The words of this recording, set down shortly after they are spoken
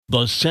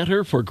The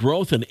Center for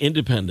Growth and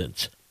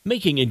Independence,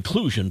 making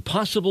inclusion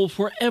possible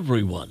for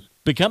everyone.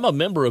 Become a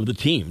member of the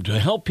team to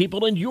help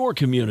people in your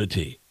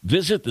community.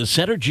 Visit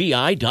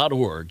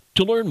thecentergi.org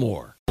to learn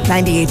more.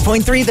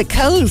 98.3 The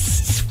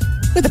Coast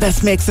with the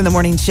best mix in the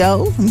morning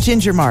show. I'm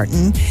Ginger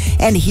Martin.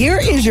 And here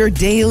is your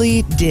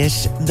daily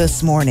dish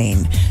this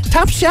morning.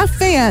 Top Chef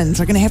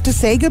fans are going to have to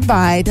say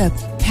goodbye to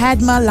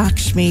Padma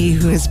Lakshmi,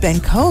 who has been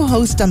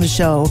co-host on the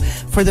show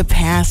for the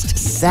past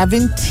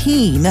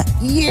 17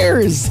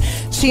 years.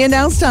 She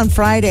announced on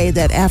Friday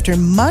that after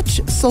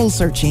much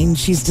soul-searching,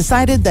 she's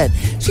decided that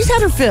she's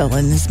had her fill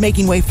and is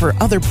making way for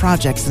other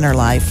projects in her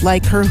life,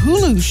 like her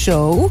Hulu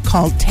show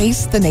called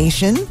Taste the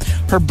Nation,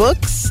 her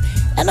books,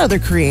 and other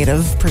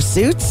creative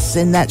pursuits,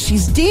 and that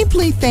she's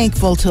deeply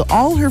thankful to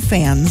all her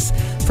fans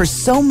for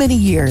so many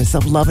years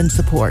of love and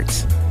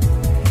support.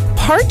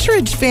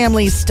 Partridge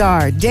Family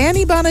star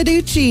Danny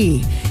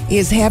Bonaducci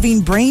is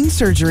having brain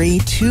surgery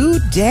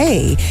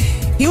today.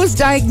 He was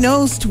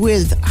diagnosed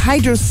with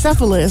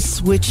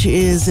hydrocephalus, which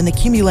is an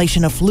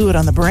accumulation of fluid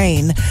on the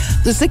brain.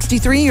 The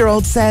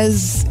 63-year-old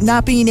says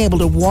not being able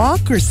to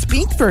walk or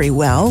speak very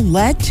well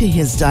led to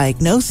his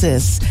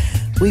diagnosis.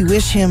 We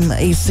wish him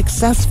a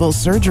successful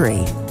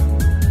surgery.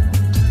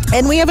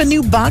 And we have a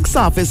new box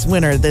office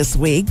winner this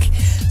week.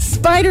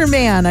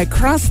 Spider-Man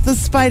Across the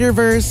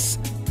Spider-Verse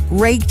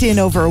raked in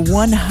over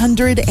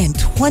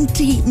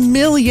 $120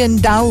 million,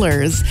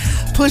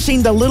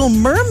 pushing The Little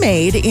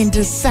Mermaid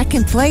into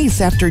second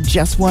place after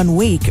just 1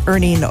 week,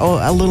 earning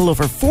a little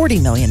over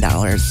 $40 million.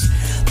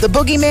 The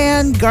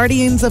Boogeyman,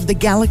 Guardians of the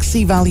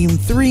Galaxy Volume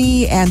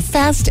 3, and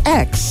Fast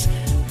X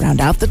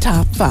round out the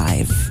top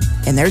 5.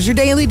 And there's your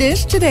Daily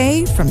Dish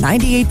today from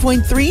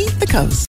 98.3 The Coast.